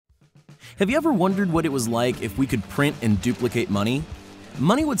Have you ever wondered what it was like if we could print and duplicate money?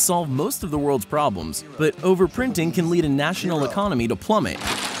 Money would solve most of the world's problems, but overprinting can lead a national economy to plummet.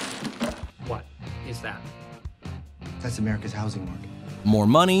 What is that? That's America's housing market. More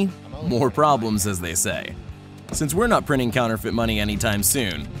money, more problems, as they say. Since we're not printing counterfeit money anytime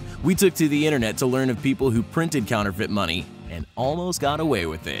soon, we took to the internet to learn of people who printed counterfeit money and almost got away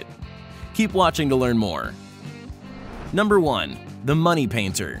with it. Keep watching to learn more. Number 1. The Money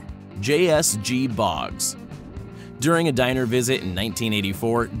Painter, J.S.G. Boggs. During a diner visit in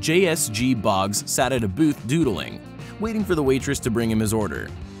 1984, J.S.G. Boggs sat at a booth doodling, waiting for the waitress to bring him his order.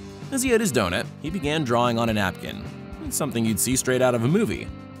 As he had his donut, he began drawing on a napkin, something you'd see straight out of a movie.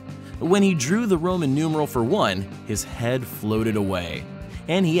 When he drew the Roman numeral for 1, his head floated away,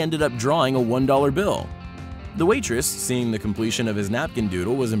 and he ended up drawing a $1 bill. The waitress, seeing the completion of his napkin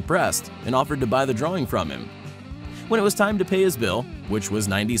doodle, was impressed and offered to buy the drawing from him. When it was time to pay his bill, which was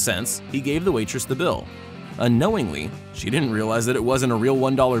 90 cents, he gave the waitress the bill. Unknowingly, she didn't realize that it wasn't a real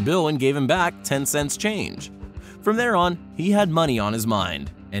 $1 bill and gave him back 10 cents change. From there on, he had money on his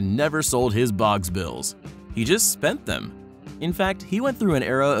mind and never sold his Boggs bills. He just spent them. In fact, he went through an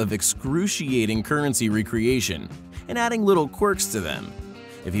era of excruciating currency recreation and adding little quirks to them.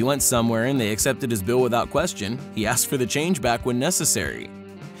 If he went somewhere and they accepted his bill without question, he asked for the change back when necessary.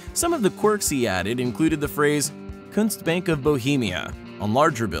 Some of the quirks he added included the phrase Kunstbank of Bohemia on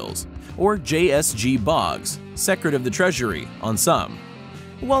larger bills, or J.S.G. Boggs, Secret of the Treasury on some.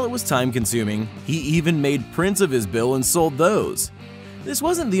 While it was time-consuming, he even made prints of his bill and sold those. This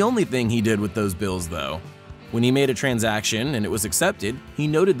wasn't the only thing he did with those bills, though. When he made a transaction and it was accepted, he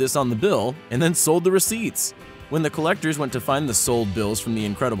noted this on the bill and then sold the receipts. When the collectors went to find the sold bills from the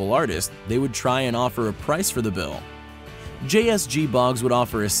incredible artist, they would try and offer a price for the bill. J.S.G. Boggs would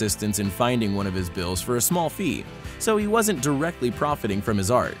offer assistance in finding one of his bills for a small fee, so he wasn't directly profiting from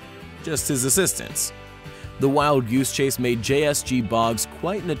his art, just his assistance. The wild goose chase made J.S.G. Boggs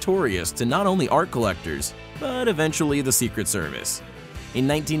quite notorious to not only art collectors, but eventually the Secret Service. In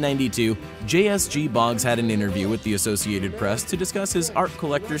 1992, J.S.G. Boggs had an interview with the Associated Press to discuss his art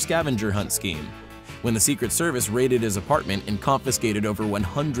collector scavenger hunt scheme, when the Secret Service raided his apartment and confiscated over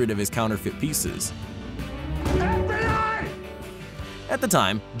 100 of his counterfeit pieces. At the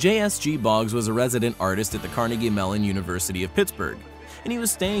time, J.S.G. Boggs was a resident artist at the Carnegie Mellon University of Pittsburgh, and he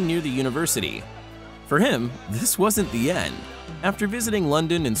was staying near the university. For him, this wasn't the end. After visiting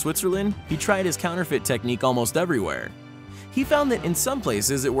London and Switzerland, he tried his counterfeit technique almost everywhere. He found that in some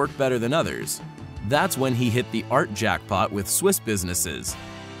places it worked better than others. That's when he hit the art jackpot with Swiss businesses.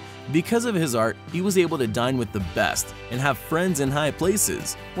 Because of his art, he was able to dine with the best and have friends in high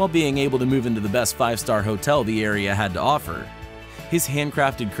places, while being able to move into the best 5-star hotel the area had to offer. His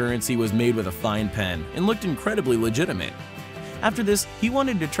handcrafted currency was made with a fine pen and looked incredibly legitimate. After this, he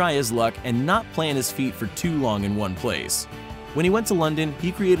wanted to try his luck and not plant his feet for too long in one place. When he went to London,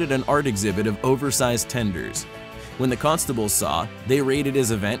 he created an art exhibit of oversized tenders. When the constables saw, they raided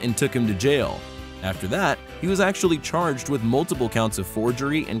his event and took him to jail. After that, he was actually charged with multiple counts of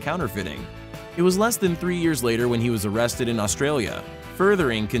forgery and counterfeiting. It was less than 3 years later when he was arrested in Australia,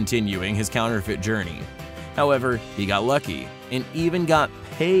 continuing his counterfeit journey. However, he got lucky and even got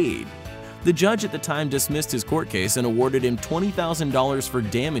paid. The judge at the time dismissed his court case and awarded him $20,000 for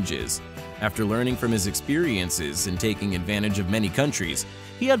damages. After learning from his experiences and taking advantage of many countries,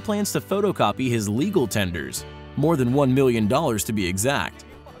 he had plans to photocopy his legal tenders, more than $1 million to be exact.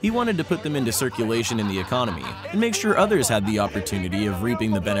 He wanted to put them into circulation in the economy and make sure others had the opportunity of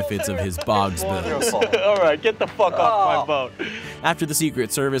reaping the benefits of his Boggs bills. All right, get the fuck off my boat. After the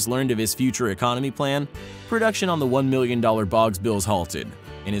Secret Service learned of his future economy plan, production on the $1 million Boggs bills halted,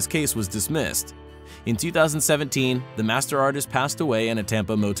 and his case was dismissed. In 2017, the master artist passed away in a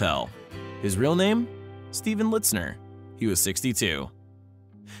Tampa motel. His real name? Stephen Litzner. He was 62.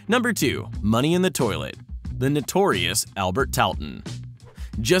 Number 2. Money in the Toilet. The notorious Albert Talton.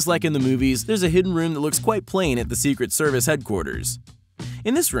 Just like in the movies, there's a hidden room that looks quite plain at the Secret Service headquarters.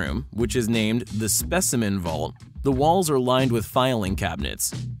 In this room, which is named the Specimen Vault, the walls are lined with filing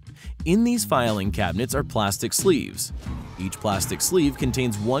cabinets. In these filing cabinets are plastic sleeves. Each plastic sleeve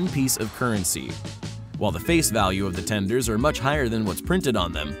contains one piece of currency. While the face value of the tenders are much higher than what's printed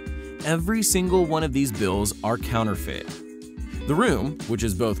on them, every single one of these bills are counterfeit. The room, which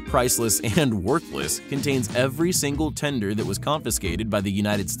is both priceless and worthless, contains every single tender that was confiscated by the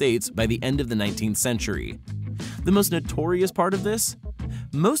United States by the end of the 19th century. The most notorious part of this?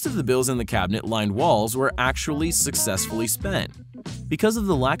 Most of the bills in the cabinet-lined walls were actually successfully spent. Because of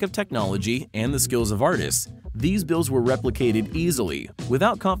the lack of technology and the skills of artists, these bills were replicated easily,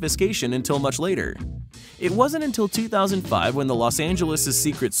 without confiscation until much later. It wasn't until 2005 when the Los Angeles'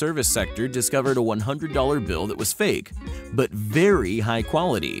 Secret Service sector discovered a $100 bill that was fake, but very high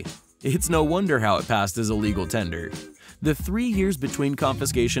quality. It's no wonder how it passed as a legal tender. The 3 years between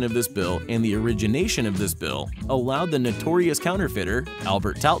confiscation of this bill and the origination of this bill allowed the notorious counterfeiter,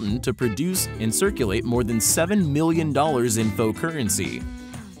 Albert Talton, to produce and circulate more than $7 million in faux currency.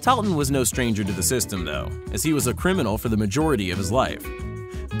 Talton was no stranger to the system, though, as he was a criminal for the majority of his life.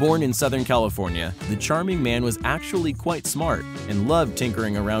 Born in Southern California, the charming man was actually quite smart and loved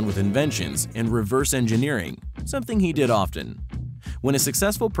tinkering around with inventions and reverse engineering, something he did often. When a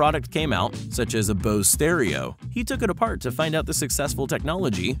successful product came out, such as a Bose stereo, he took it apart to find out the successful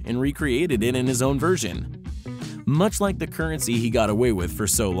technology and recreated it in his own version. Much like the currency he got away with for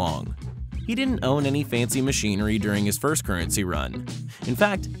so long. He didn't own any fancy machinery during his first currency run. In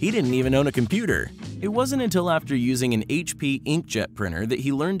fact, he didn't even own a computer. It wasn't until after using an HP inkjet printer that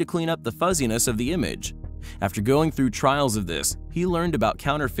he learned to clean up the fuzziness of the image. After going through trials of this, he learned about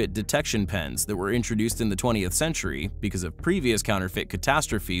counterfeit detection pens that were introduced in the 20th century because of previous counterfeit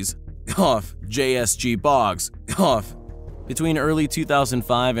catastrophes. JSG Boggs. Between early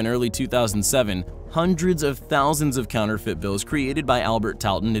 2005 and early 2007, hundreds of thousands of counterfeit bills created by Albert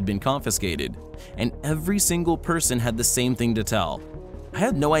Talton had been confiscated, and every single person had the same thing to tell. I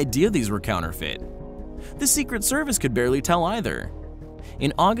had no idea these were counterfeit. The Secret Service could barely tell either.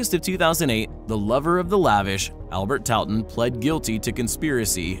 In August of 2008, the lover of the lavish, Albert Talton, pled guilty to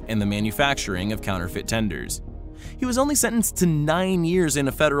conspiracy and the manufacturing of counterfeit tenders. He was only sentenced to 9 years in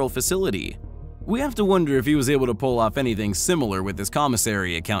a federal facility. We have to wonder if he was able to pull off anything similar with his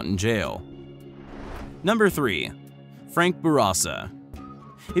commissary account in jail. Number 3. Frank Bourassa.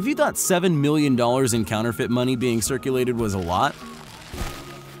 If you thought $7 million in counterfeit money being circulated was a lot,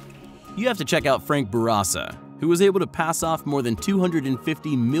 you have to check out Frank Bourassa, who was able to pass off more than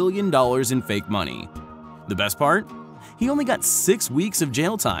 $250 million in fake money. The best part? He only got 6 weeks of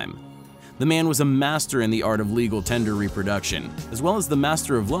jail time. The man was a master in the art of legal tender reproduction, as well as the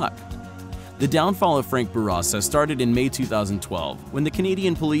master of luck. The downfall of Frank Bourassa started in May 2012, when the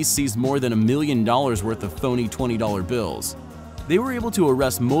Canadian police seized more than $1 million worth of phony $20 bills. They were able to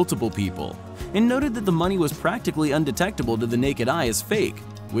arrest multiple people, and noted that the money was practically undetectable to the naked eye as fake,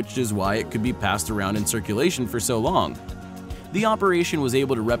 which is why it could be passed around in circulation for so long. The operation was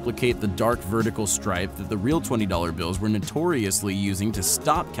able to replicate the dark vertical stripe that the real $20 bills were notoriously using to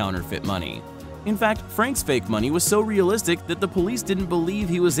stop counterfeit money. In fact, Frank's fake money was so realistic that the police didn't believe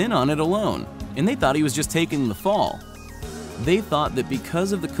he was in on it alone, and they thought he was just taking the fall. They thought that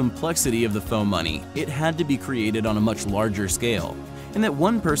because of the complexity of the faux money, it had to be created on a much larger scale, and that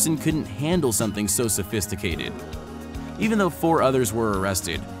one person couldn't handle something so sophisticated. Even though 4 others were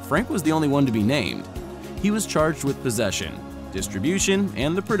arrested, Frank was the only one to be named. He was charged with possession, distribution,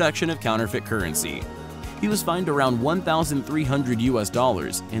 and the production of counterfeit currency. He was fined around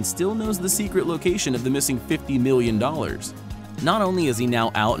 $1,300 and still knows the secret location of the missing $50 million. Not only is he now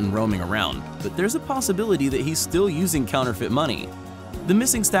out and roaming around, but there's a possibility that he's still using counterfeit money. The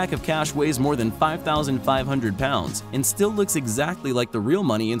missing stack of cash weighs more than 5,500 pounds and still looks exactly like the real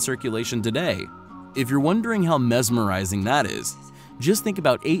money in circulation today. If you're wondering how mesmerizing that is, just think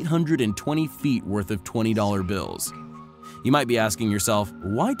about 820 feet worth of $20 bills. You might be asking yourself,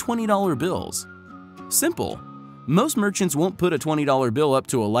 why $20 bills? Simple. Most merchants won't put a $20 bill up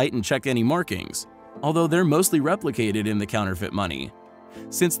to a light and check any markings, although they're mostly replicated in the counterfeit money.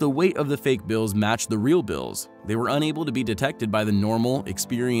 Since the weight of the fake bills matched the real bills, they were unable to be detected by the normal,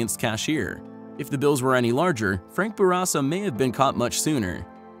 experienced cashier. If the bills were any larger, Frank Bourassa may have been caught much sooner.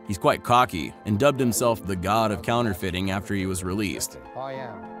 He's quite cocky and dubbed himself the god of counterfeiting after he was released.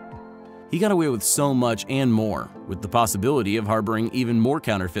 He got away with so much and more, with the possibility of harboring even more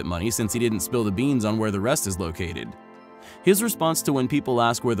counterfeit money since he didn't spill the beans on where the rest is located. His response to when people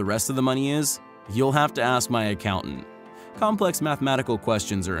ask where the rest of the money is, "You'll have to ask my accountant. Complex mathematical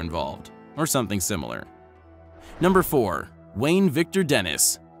questions are involved," or something similar. Number 4. Wayne Victor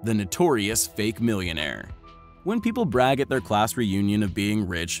Dennis, the notorious fake millionaire. When people brag at their class reunion of being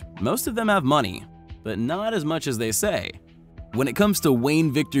rich, most of them have money, but not as much as they say. When it comes to Wayne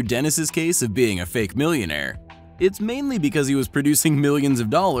Victor Dennis's case of being a fake millionaire, it's mainly because he was producing millions of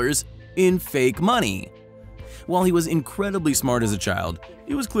dollars in fake money. While he was incredibly smart as a child,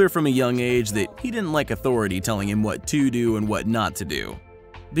 it was clear from a young age that he didn't like authority telling him what to do and what not to do.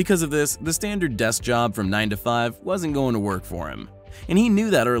 Because of this, the standard desk job from 9 to 5 wasn't going to work for him, and he knew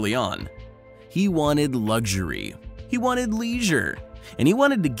that early on. He wanted luxury, he wanted leisure, and he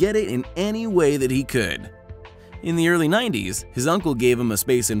wanted to get it in any way that he could. In the early 90s, his uncle gave him a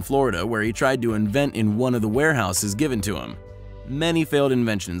space in Florida where he tried to invent in one of the warehouses given to him. Many failed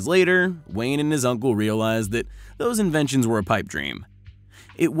inventions later, Wayne and his uncle realized that those inventions were a pipe dream.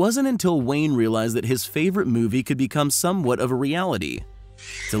 It wasn't until Wayne realized that his favorite movie could become somewhat of a reality: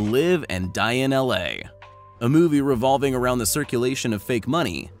 To Live and Die in LA, a movie revolving around the circulation of fake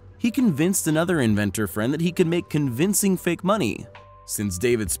money. He convinced another inventor friend that he could make convincing fake money. Since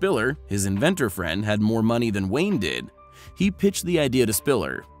David Spiller, his inventor friend, had more money than Wayne did, he pitched the idea to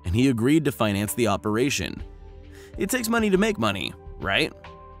Spiller, and he agreed to finance the operation. It takes money to make money, right?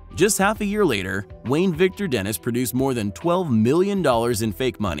 Just half a year later, Wayne Victor Dennis produced more than $12 million in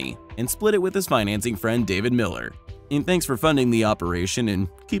fake money and split it with his financing friend David Miller, in thanks for funding the operation and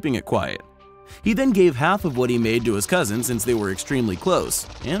keeping it quiet. He then gave half of what he made to his cousin since they were extremely close,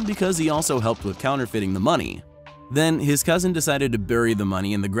 and because he also helped with counterfeiting the money. Then his cousin decided to bury the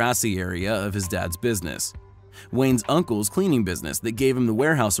money in the grassy area of his dad's business, Wayne's uncle's cleaning business that gave him the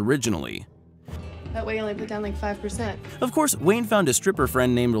warehouse originally. That way you only put down like 5%. Of course, Wayne found a stripper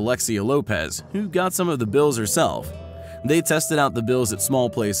friend named Alexia Lopez, who got some of the bills herself. They tested out the bills at small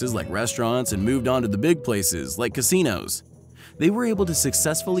places like restaurants and moved on to the big places like casinos. They were able to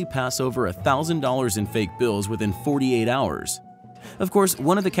successfully pass over $1,000 in fake bills within 48 hours. Of course,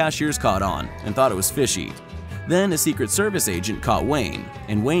 one of the cashiers caught on and thought it was fishy. Then a Secret Service agent caught Wayne,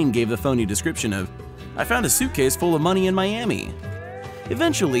 and Wayne gave the phony description of, "I found a suitcase full of money in Miami."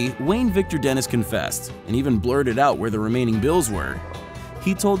 Eventually, Wayne Victor Dennis confessed and even blurted out where the remaining bills were.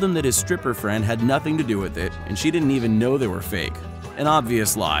 He told them that his stripper friend had nothing to do with it and she didn't even know they were fake. An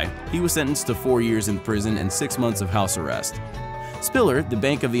obvious lie. He was sentenced to 4 years in prison and 6 months of house arrest. Spiller, the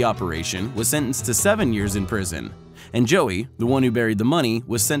bank of the operation, was sentenced to 7 years in prison, and Joey, the one who buried the money,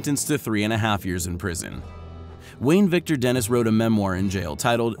 was sentenced to 3.5 years in prison. Wayne Victor Dennis wrote a memoir in jail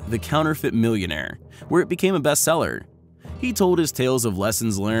titled The Counterfeit Millionaire, where it became a bestseller. He told his tales of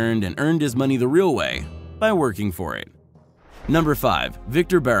lessons learned and earned his money the real way, by working for it. Number 5.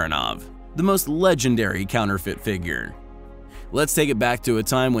 Viktor Baranov, the most legendary counterfeit figure. Let's take it back to a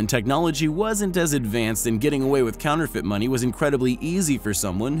time when technology wasn't as advanced and getting away with counterfeit money was incredibly easy for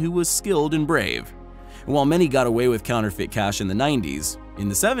someone who was skilled and brave. While many got away with counterfeit cash in the 90s, in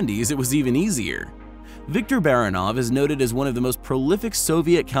the 70s it was even easier. Viktor Baranov is noted as one of the most prolific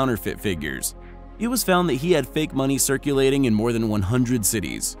Soviet counterfeit figures. It was found that he had fake money circulating in more than 100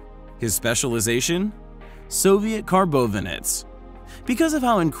 cities. His specialization? Soviet carbovanets. Because of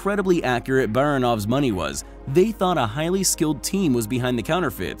how incredibly accurate Baranov's money was, they thought a highly skilled team was behind the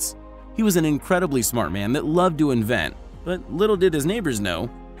counterfeits. He was an incredibly smart man that loved to invent, but little did his neighbors know,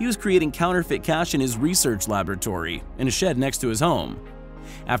 he was creating counterfeit cash in his research laboratory in a shed next to his home.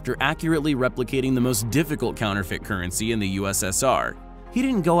 After accurately replicating the most difficult counterfeit currency in the USSR, he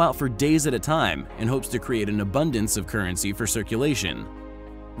didn't go out for days at a time in hopes to create an abundance of currency for circulation.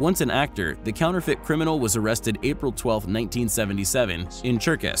 Once an actor, the counterfeit criminal was arrested April 12, 1977 in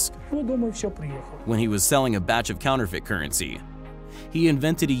Cherkassk when he was selling a batch of counterfeit currency. He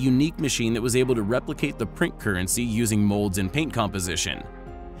invented a unique machine that was able to replicate the print currency using molds and paint composition.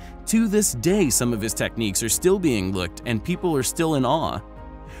 To this day, some of his techniques are still being looked and people are still in awe.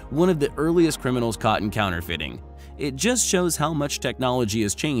 One of the earliest criminals caught in counterfeiting. It just shows how much technology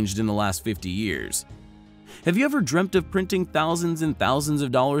has changed in the last 50 years. Have you ever dreamt of printing thousands and thousands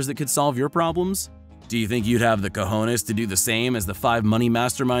of dollars that could solve your problems? Do you think you'd have the cojones to do the same as the 5 money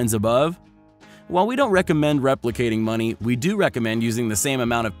masterminds above? While we don't recommend replicating money, we do recommend using the same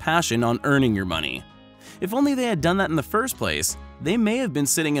amount of passion on earning your money. If only they had done that in the first place, they may have been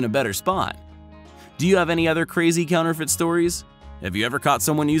sitting in a better spot. Do you have any other crazy counterfeit stories? Have you ever caught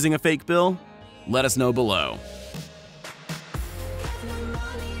someone using a fake bill? Let us know below.